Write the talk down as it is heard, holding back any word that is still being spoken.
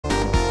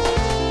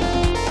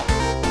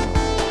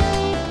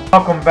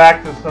Welcome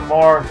back to some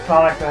more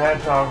Sonic the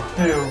Hedgehog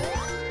 2.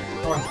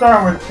 I'm going to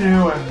start with 2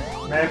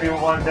 and maybe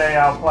one day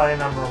I'll play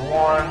number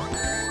 1.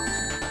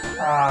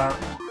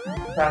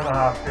 Depends on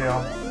how I feel.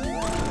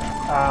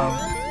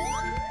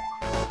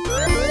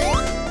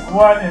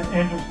 What an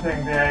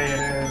interesting day it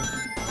is.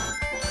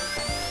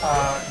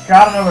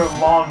 Got another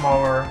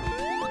lawnmower,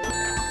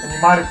 and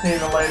you might have seen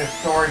the latest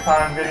story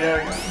time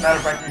video. Matter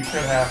of fact, you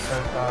should have,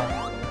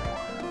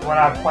 because when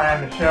I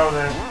plan to show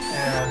this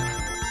and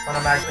when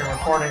I'm actually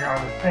recording it are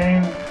the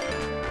same.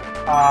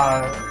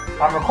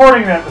 I'm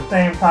recording it at the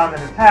same time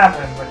that it's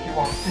happened, but you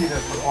won't see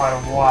this for quite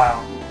a while.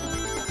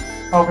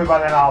 Hopefully by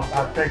then I'll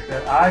fix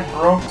it. I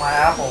broke my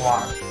Apple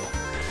Watch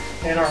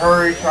in a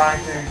hurry trying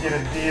to get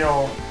a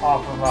deal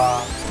off of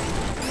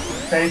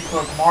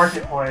Facebook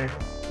Marketplace.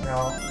 You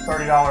know,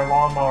 $30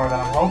 lawnmower that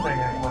I'm hoping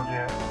is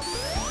legit.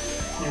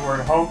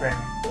 Keyword hoping.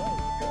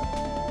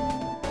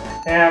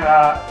 And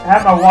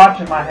had my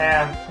watch in my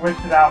hand,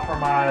 switched it out for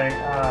my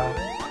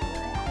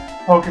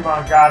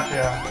Pokemon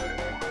Gotcha.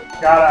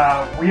 Got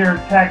a weird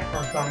text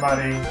from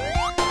somebody,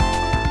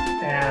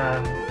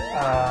 and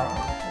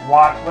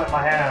watch lit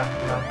my hand,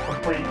 you know,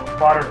 complete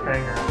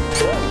butterfinger.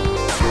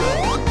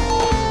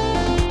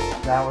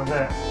 That was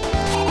it.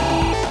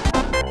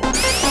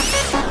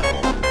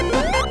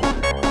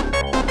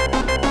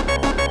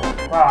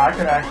 Wow, I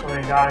could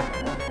actually die.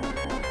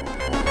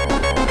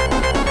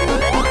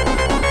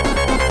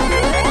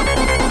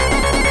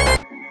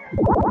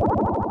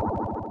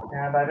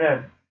 And I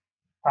did.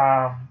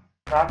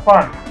 Not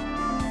fun.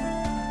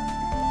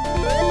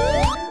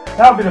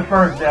 That would be the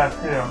first death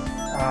too.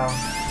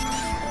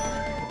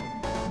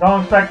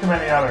 Don't expect too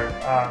many others.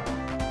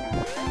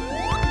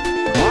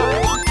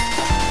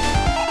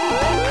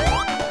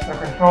 The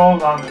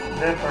controls on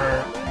this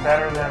are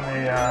better than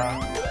the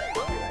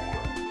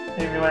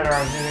emulator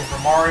I was using for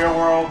Mario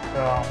World,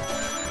 so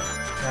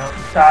you know,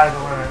 the sky's the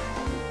limit.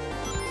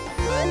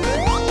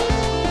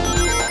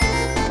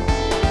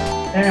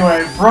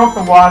 Anyway, broke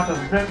the watch. I was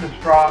a bit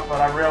distraught,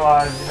 but I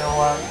realized, you know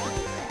what?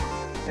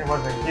 It was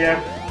a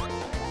gift.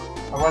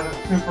 I wasn't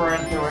super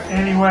into it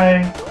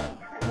anyway,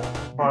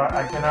 but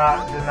I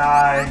cannot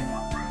deny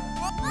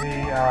the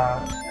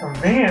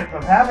convenience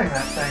of having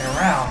that thing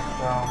around.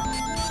 So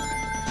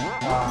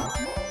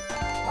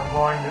I'm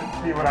going to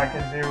see what I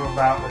can do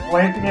about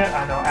replacing it.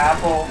 I know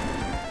Apple,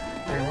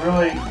 they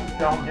really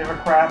don't give a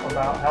crap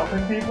about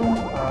helping people.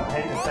 I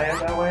hate to say it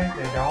that way,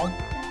 they don't.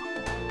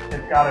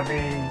 It's got to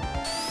be,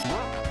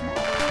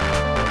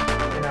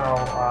 you know,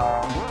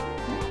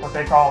 what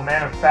they call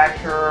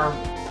manufacturer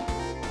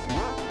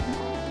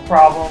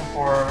problem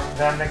for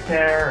them to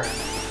care.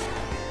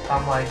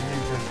 I'm like, you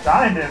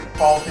designed it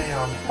faulty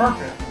on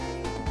purpose.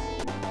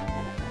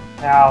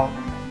 Now,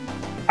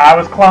 I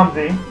was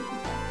clumsy,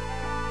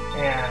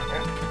 and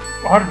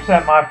it's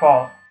 100% my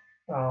fault.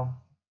 So,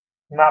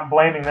 I'm not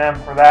blaming them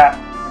for that.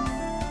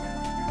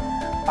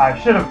 I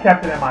should have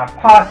kept it in my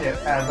pocket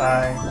as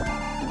I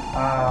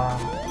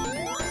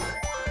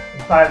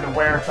decided to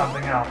wear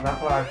something else.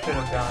 That's what I should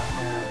have done.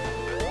 And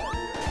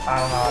I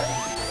don't know.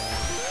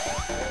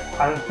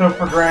 I just took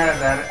for granted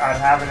that I'd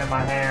have it in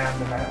my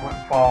hand and that it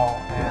wouldn't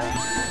fall. And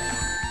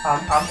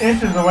I'm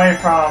inches away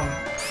from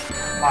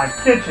my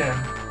kitchen,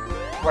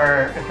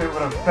 where if it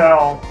would have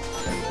fell,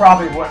 it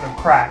probably wouldn't have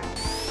cracked.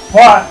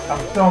 But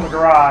I'm still in the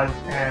garage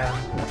and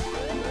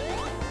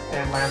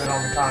it landed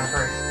on the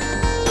concrete.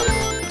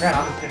 Man,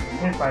 I'm just getting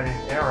hit by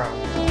these arrows.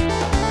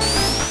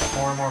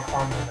 More and more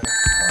clumsiness.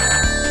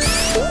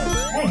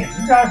 Dang it,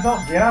 you guys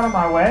don't get out of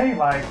my way?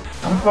 Like,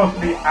 I'm supposed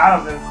to be out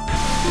of this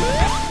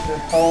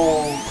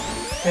whole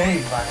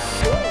stage by now.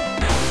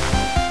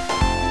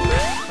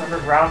 Remember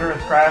Grounder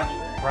and Scratch?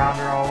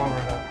 Grounder all over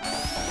this.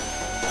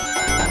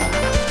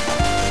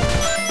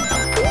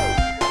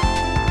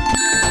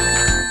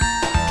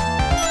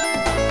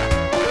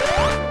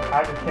 I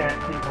just can't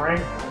keep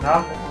rings for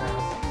nothing now.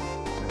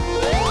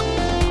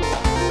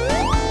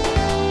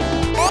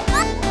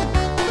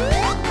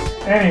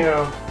 Anywho,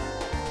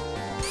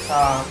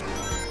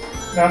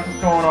 that's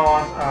what's going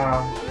on.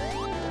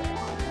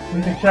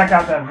 You can check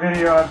out that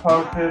video I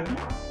posted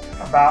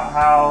about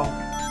how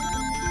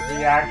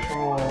the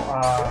actual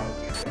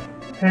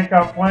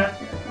pickup went.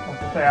 Let's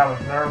just say I was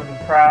nervous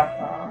as crap.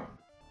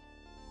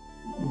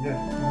 You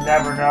just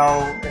never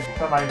know if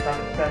somebody's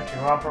trying to set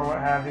you up or what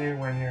have you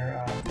when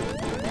you're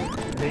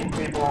meeting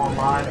people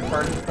online to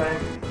purchase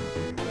things.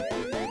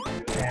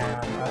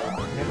 And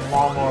getting the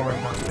lawnmower was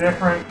no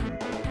different.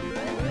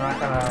 I'm not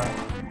gonna,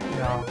 you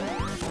know,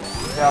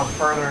 delve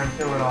further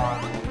into it on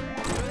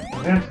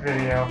this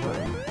video, but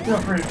feel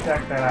free to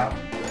check that out.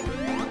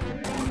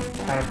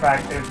 Matter of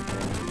fact, it's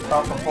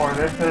up before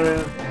this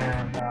is,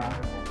 and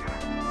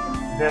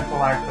this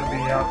will actually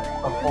be up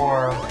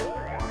before,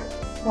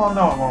 well,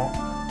 no it won't.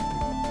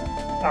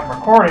 I'm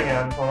recording it, I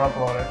just won't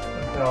upload it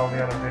until the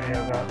other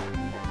video's up.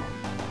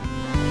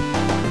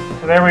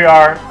 So there we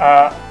are.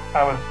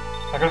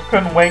 I just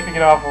couldn't wait to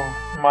get off of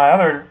my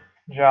other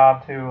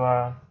job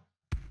to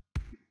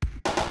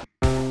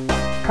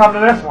come to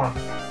this one.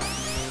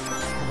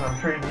 Because I'm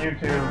treating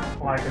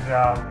YouTube like a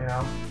job, you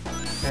know.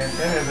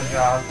 it is a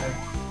job.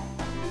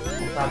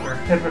 It's not their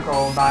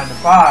typical 9 to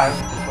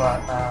 5,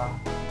 but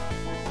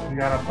you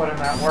gotta put in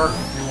that work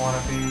if you want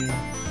to be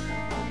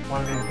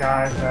one of these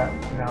guys that,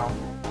 you know,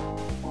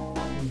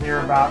 you hear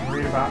about and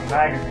read about in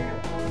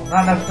magazines. I'm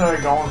not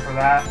necessarily going for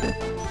that.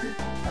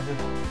 I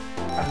just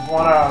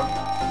want to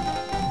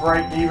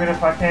break even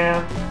if I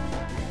can.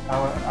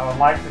 I would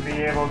like to be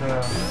able to,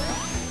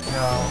 you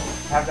know,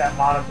 have that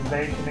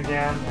monetization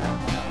again.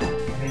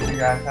 I need you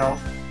guys' help.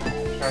 I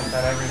stress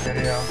that every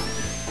video.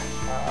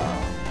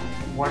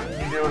 What can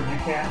you do if you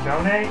can't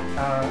donate?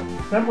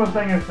 The simplest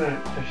thing is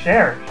to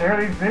share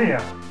these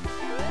videos.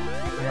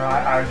 You know,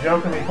 I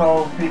jokingly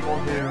told people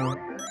to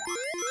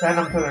send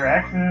them to their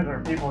exes or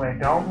people they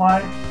don't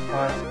like,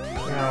 but,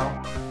 you know,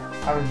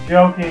 I was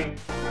joking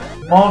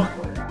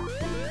mostly.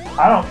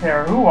 I don't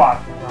care who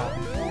watches them.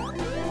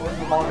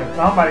 As long as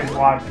somebody's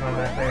watching them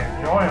and if they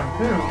enjoy them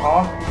too,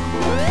 awesome.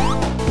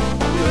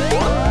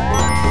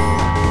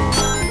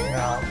 You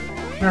know,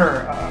 sure,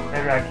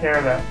 maybe I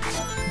care that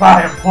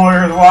my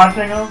employer's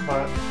watching them,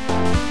 but,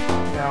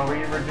 you know,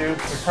 we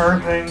reduced the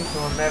cursing to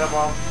a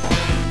minimum.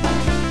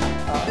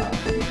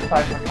 The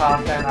type of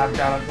content I've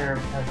got up here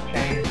has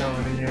changed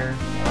over the years.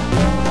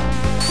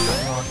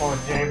 You know, I pull a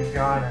James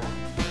Gunn and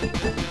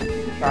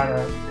try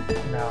to,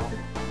 you know,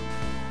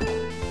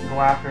 go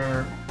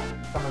after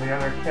some of the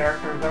other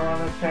characters that were on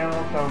this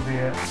channel, so be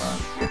it. But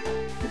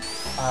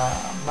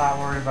I'm not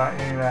worried about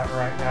any of that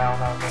right now,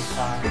 not this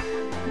time.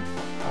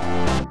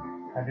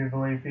 I do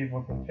believe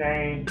people can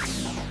change.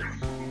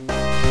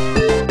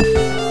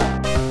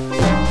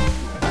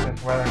 It's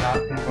just whether or not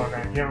people are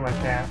going to give them a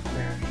chance to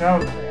show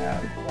that they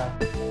have.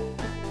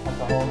 That's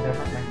a whole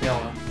different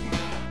McGill.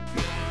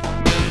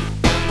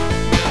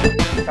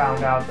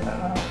 Found out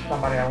that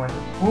somebody I went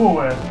to school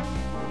with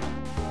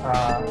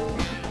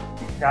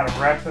got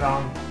arrested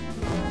on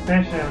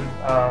suspicions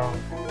of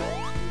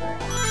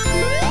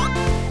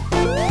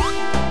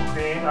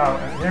being. Oh,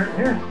 and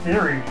here's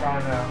Siri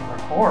trying to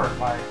record.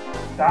 Like,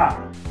 stop.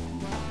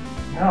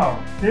 No,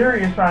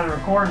 Siri is trying to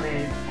record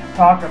me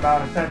talking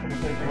about a sensitive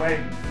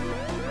situation,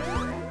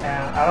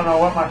 and I don't know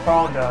what my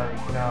phone does.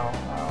 You know,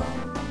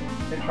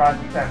 it tries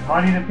to send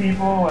money to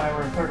people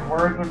whenever certain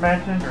words are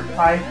mentioned or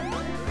typed,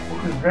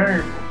 which is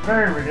very,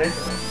 very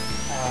ridiculous.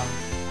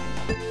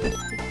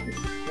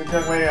 The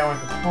young lady I went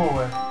to school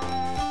with,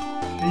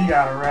 she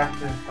got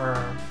arrested for,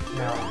 you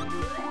know,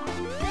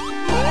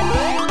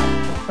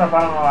 stuff I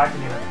don't know I can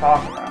even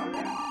talk about.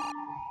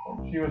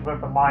 She was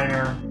with a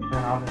minor, and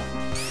I'll just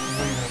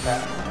leave it at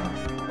that.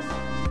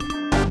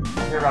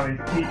 You hear about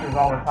these teachers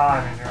all the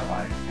time, and you're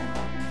like,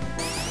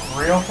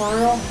 real for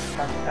real?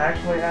 That's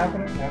actually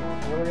happening?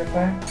 That's really a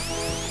thing?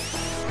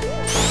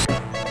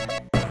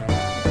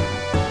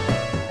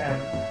 And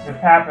this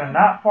happened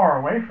not far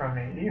away from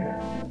me either.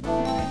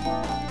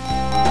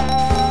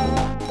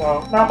 So,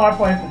 not my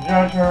place to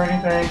judge her or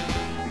anything.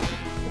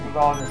 This is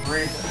all just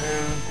recent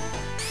news.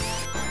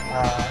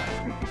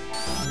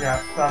 We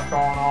got stuff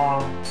going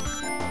on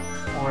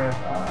with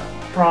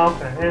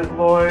Trump and his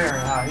lawyer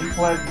and how he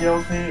pled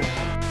guilty.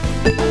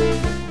 And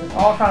there's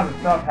all kinds of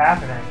stuff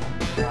happening.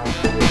 You know.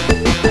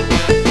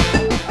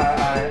 I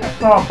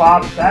saw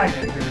Bob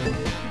Saget, who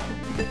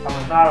I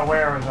was not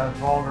aware was as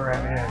vulgar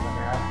as he is. I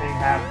mean, I've seen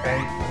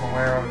Half-Baked, I'm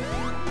aware of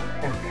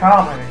his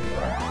comedy,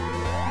 but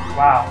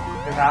wow.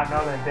 Did not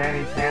know that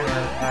Danny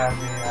Tanner had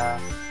the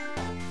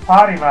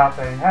potty mouth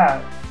that he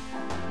had.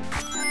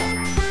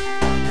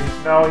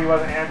 No, he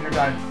wasn't Andrew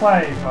Dice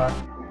Clay, but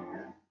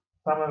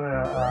some of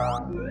the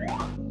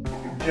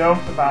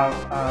jokes about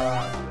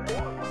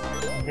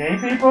gay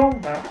people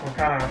that were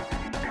kind of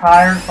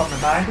tired from the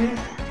 90s,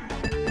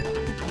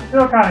 he's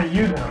still kind of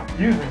using them.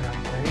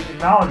 And he's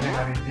acknowledging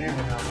that he's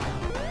using them.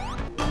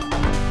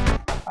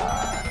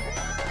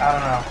 I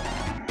don't know.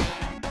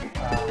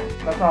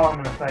 That's all I'm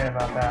going to say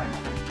about that.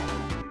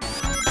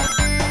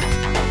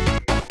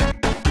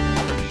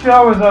 The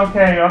show was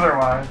okay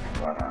otherwise,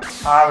 but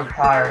I was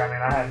tired. I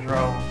mean, I had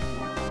drove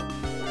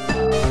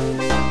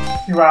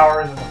 2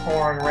 hours in the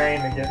pouring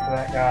rain to get to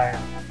that guy.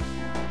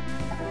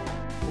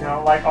 You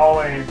know, like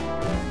always,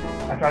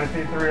 I try to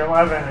see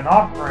 311 in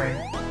Offspring.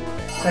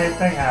 Same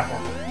thing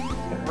happened.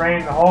 It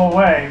rained the whole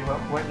way, but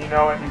when you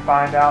know it, you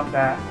find out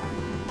that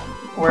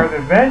where the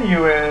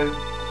venue is,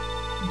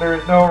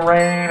 there's no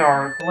rain,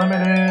 or it's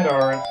limited,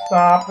 or it's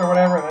stopped, or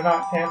whatever. They're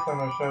not canceling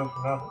those shows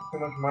for nothing. Too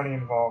much money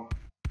involved.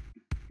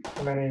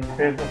 Too many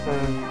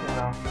businesses, you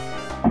know,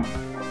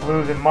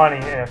 losing money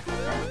if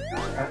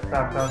that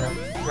stuff doesn't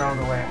go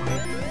the way it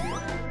needs to.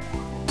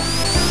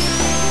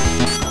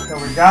 So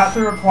we got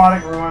through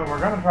Aquatic Ruin. We're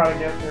going to try to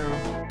get through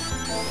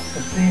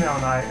Casino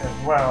Night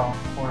as well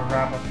before we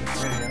wrap up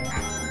this video.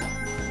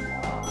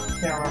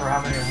 Can't remember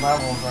how many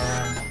levels are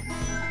in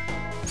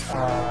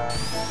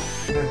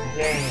this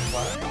game,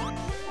 but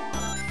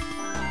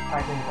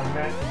I can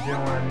commit to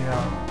doing, you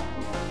know,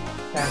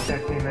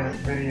 10-15 minute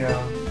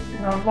videos, you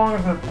know, as long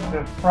as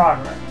there's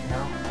progress, you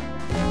know.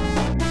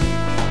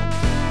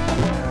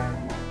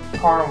 And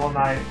Carnival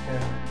Night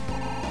is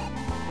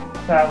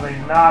sadly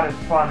not as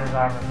fun as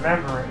I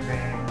remember it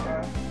being,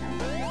 but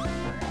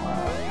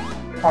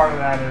part of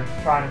that is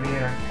trying to be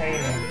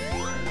entertaining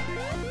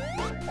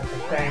at the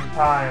same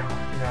time,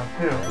 you know,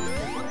 too.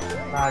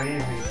 It's not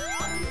easy.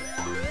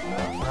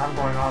 And I'm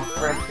going off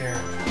script here.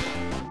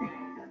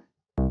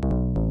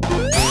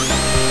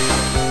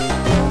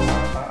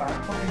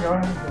 Go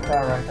ahead and put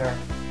that right there.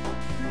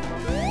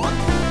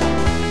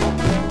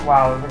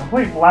 Wow, there's a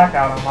complete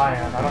blackout on my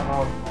end. I don't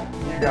know if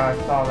you guys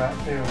saw that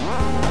too.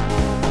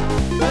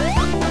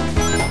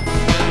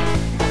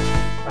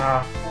 I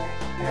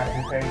gotta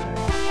be patient.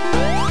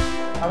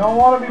 I don't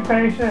want to be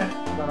patient,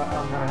 but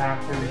I'm gonna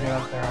have to get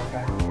up there,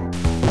 okay?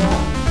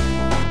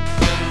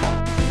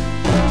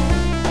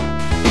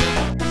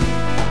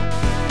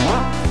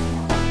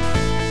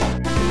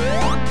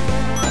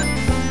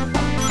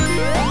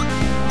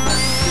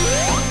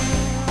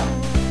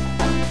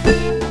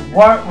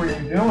 What were you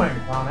doing,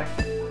 Sonic?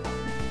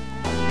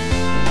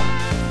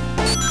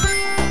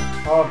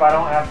 Oh, if I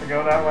don't have to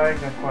go that way,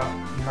 guess what?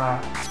 I'm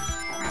not.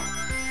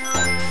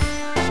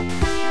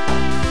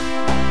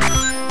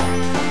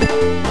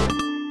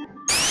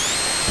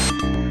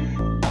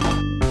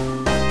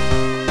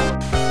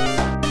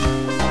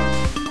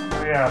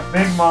 So yeah,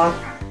 big month,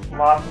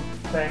 lots of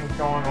things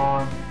going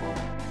on.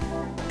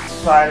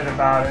 Excited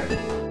about it,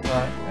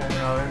 but you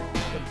know,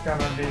 it's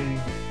gonna be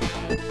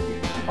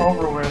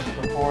over with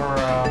before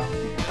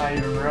I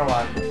even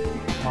realize it.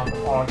 Month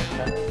of August.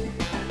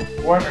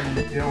 What are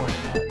you doing?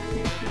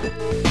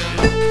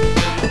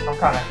 Some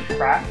kind of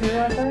trap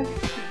here, I think?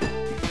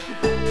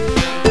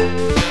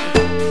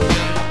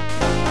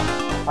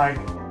 Like,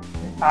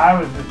 I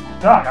was just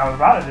stuck. I was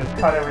about to just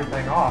cut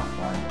everything off.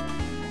 Like,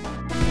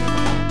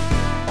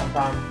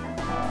 sometimes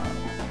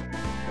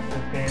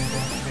this game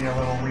can be a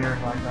little weird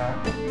like that.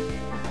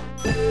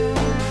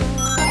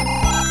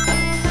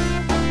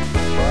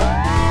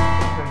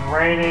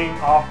 Raining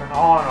off and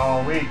on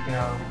all week, you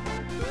know,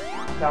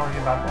 telling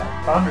you about that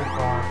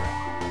thunderstorm,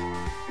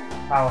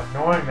 how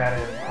annoying that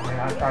is. I mean,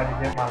 I tried to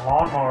get my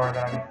lawnmower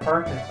that I just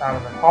purchased out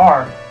of the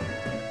car,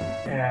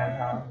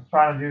 and I was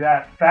trying to do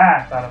that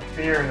fast out of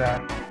fear that,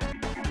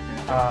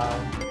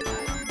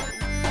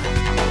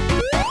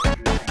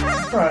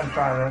 let's go ahead and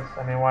try this.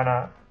 I mean, why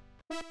not?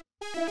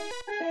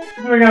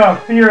 Doing it out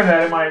of fear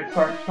that it might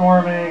start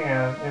storming,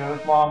 and, you know,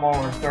 this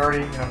lawnmower is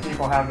dirty. You know,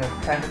 people have this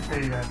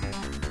tendency to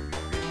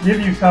give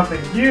you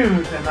something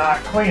used and not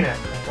clean it.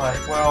 It's like,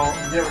 well,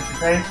 you get what you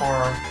pay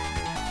for.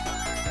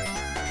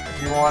 If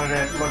you wanted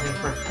it looking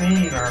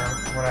pristine or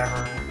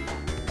whatever,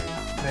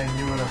 then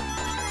you would have,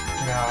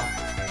 you know,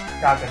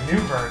 got the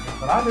new version.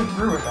 But I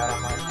disagree with that.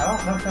 I'm like, I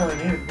don't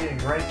necessarily need it to be in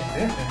great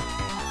condition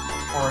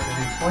for it to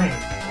be clean.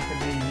 It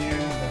can be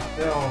used and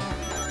still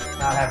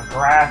not have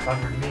grass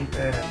underneath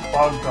it and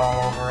bugs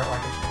all over it like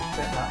it's been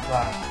sitting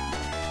outside.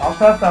 I'll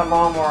test that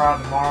lawnmower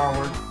out tomorrow.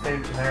 Worst case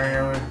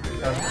scenario is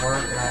it doesn't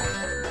work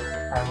and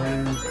I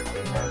lose,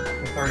 you know,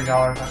 the $30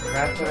 I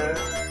invested in it.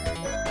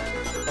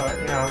 But,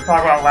 you know,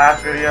 talk about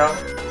last video,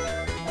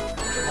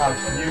 how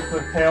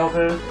useless Tails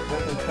is.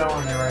 This is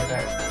showing you right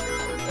there.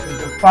 He's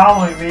just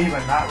following me,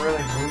 but not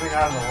really moving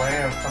out of the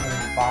way of some of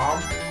these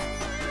bombs.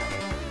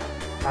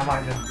 I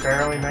might just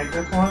barely make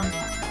this one.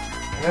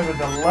 And there's a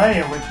delay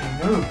in which he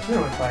moves,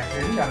 too. It's like,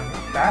 dude, you gotta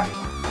move faster.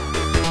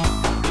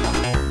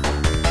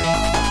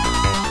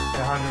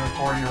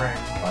 140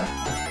 rings. It's like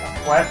just a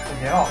quest to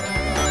get all this stuff.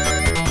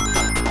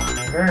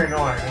 Very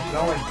annoying. It should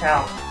only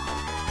count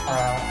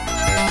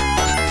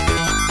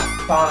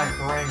Sonic's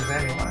rings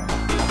anyway.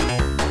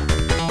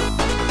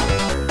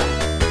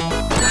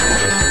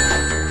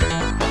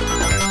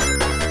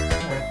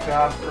 Nice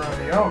job screwing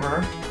me over.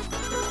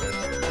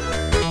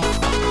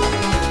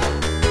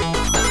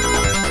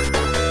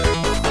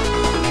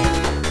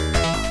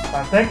 I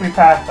think we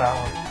passed that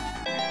one.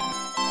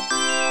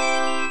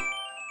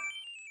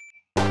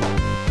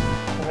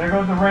 And there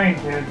goes the rain,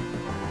 kids.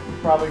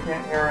 Probably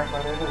can't hear it,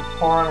 but it is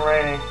pouring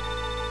raining.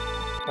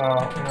 So,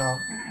 you know,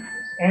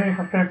 aiming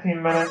for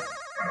 15 minutes.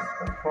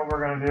 That's what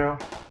we're gonna do.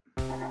 I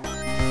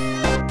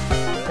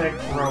think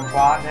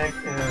Robotnik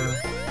is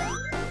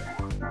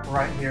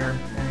right here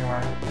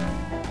anyway.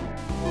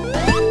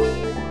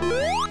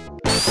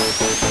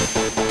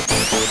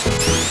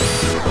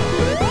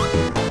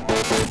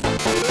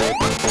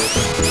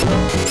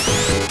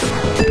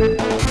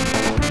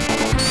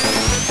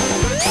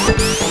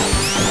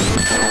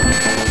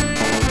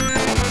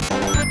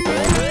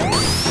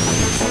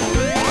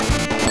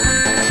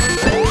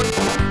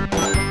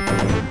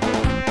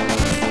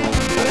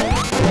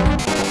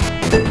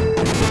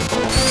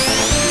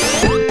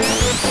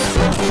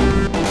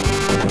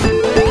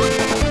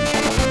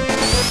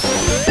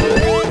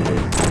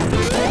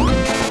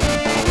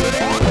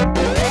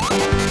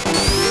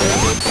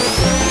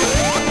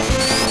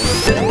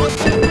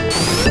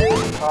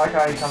 I like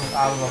how he comes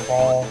out of the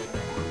ball.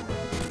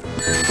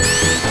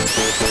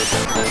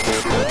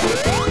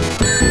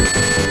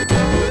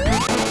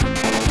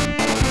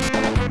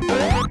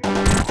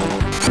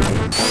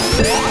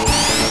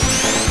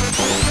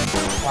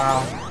 Wow.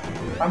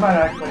 I might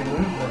actually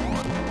lose this one.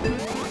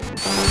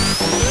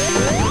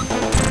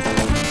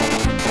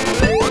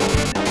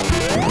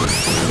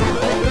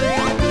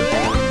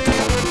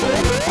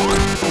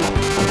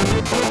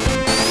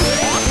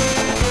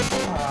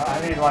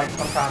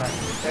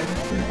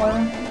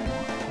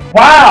 plan?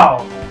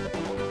 Wow!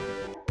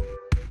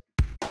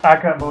 I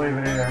couldn't believe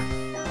it either.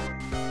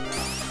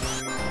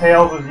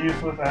 Tails was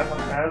useless as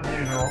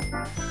usual.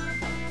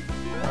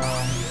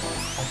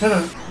 I should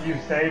have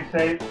used save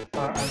state,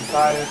 but I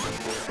decided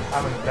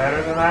I was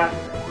better than that.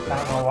 I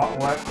don't know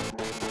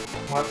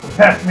what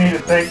possessed me to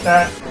think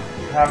that,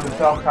 to have the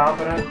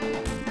self-confidence.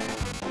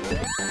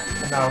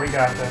 But no, we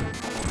got this.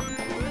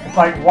 It's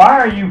like, why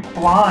are you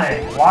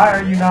flying? Why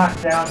are you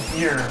not down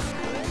here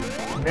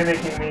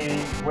mimicking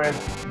me with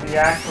the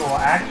actual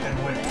action,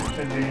 which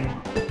should be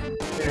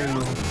to,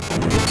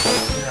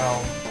 you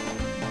know,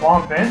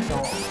 bump into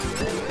him?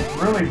 It's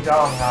really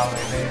dumb how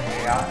they made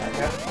me. I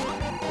guess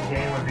the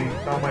game would be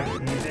so much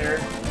easier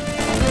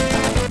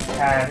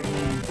had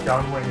he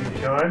done what he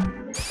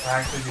should to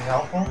actually be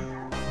helpful.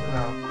 You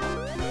know,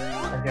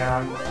 again,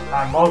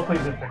 I'm mostly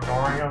just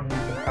ignoring him.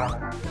 He's just kind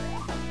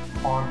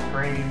of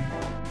on-screen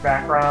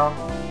background.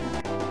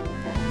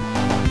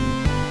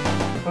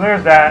 So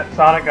there's that.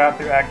 Sonic got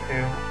through Act 2.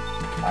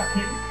 I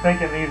keep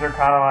thinking these are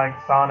kind of like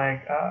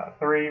Sonic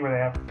 3, where they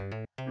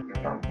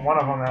have, one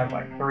of them has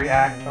like 3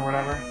 acts or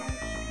whatever.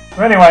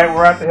 So anyway,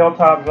 we're at the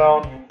Hilltop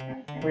Zone.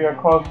 We are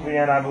close to the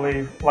end, I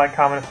believe. Like,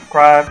 comment,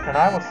 subscribe, and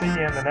I will see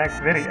you in the next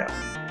video.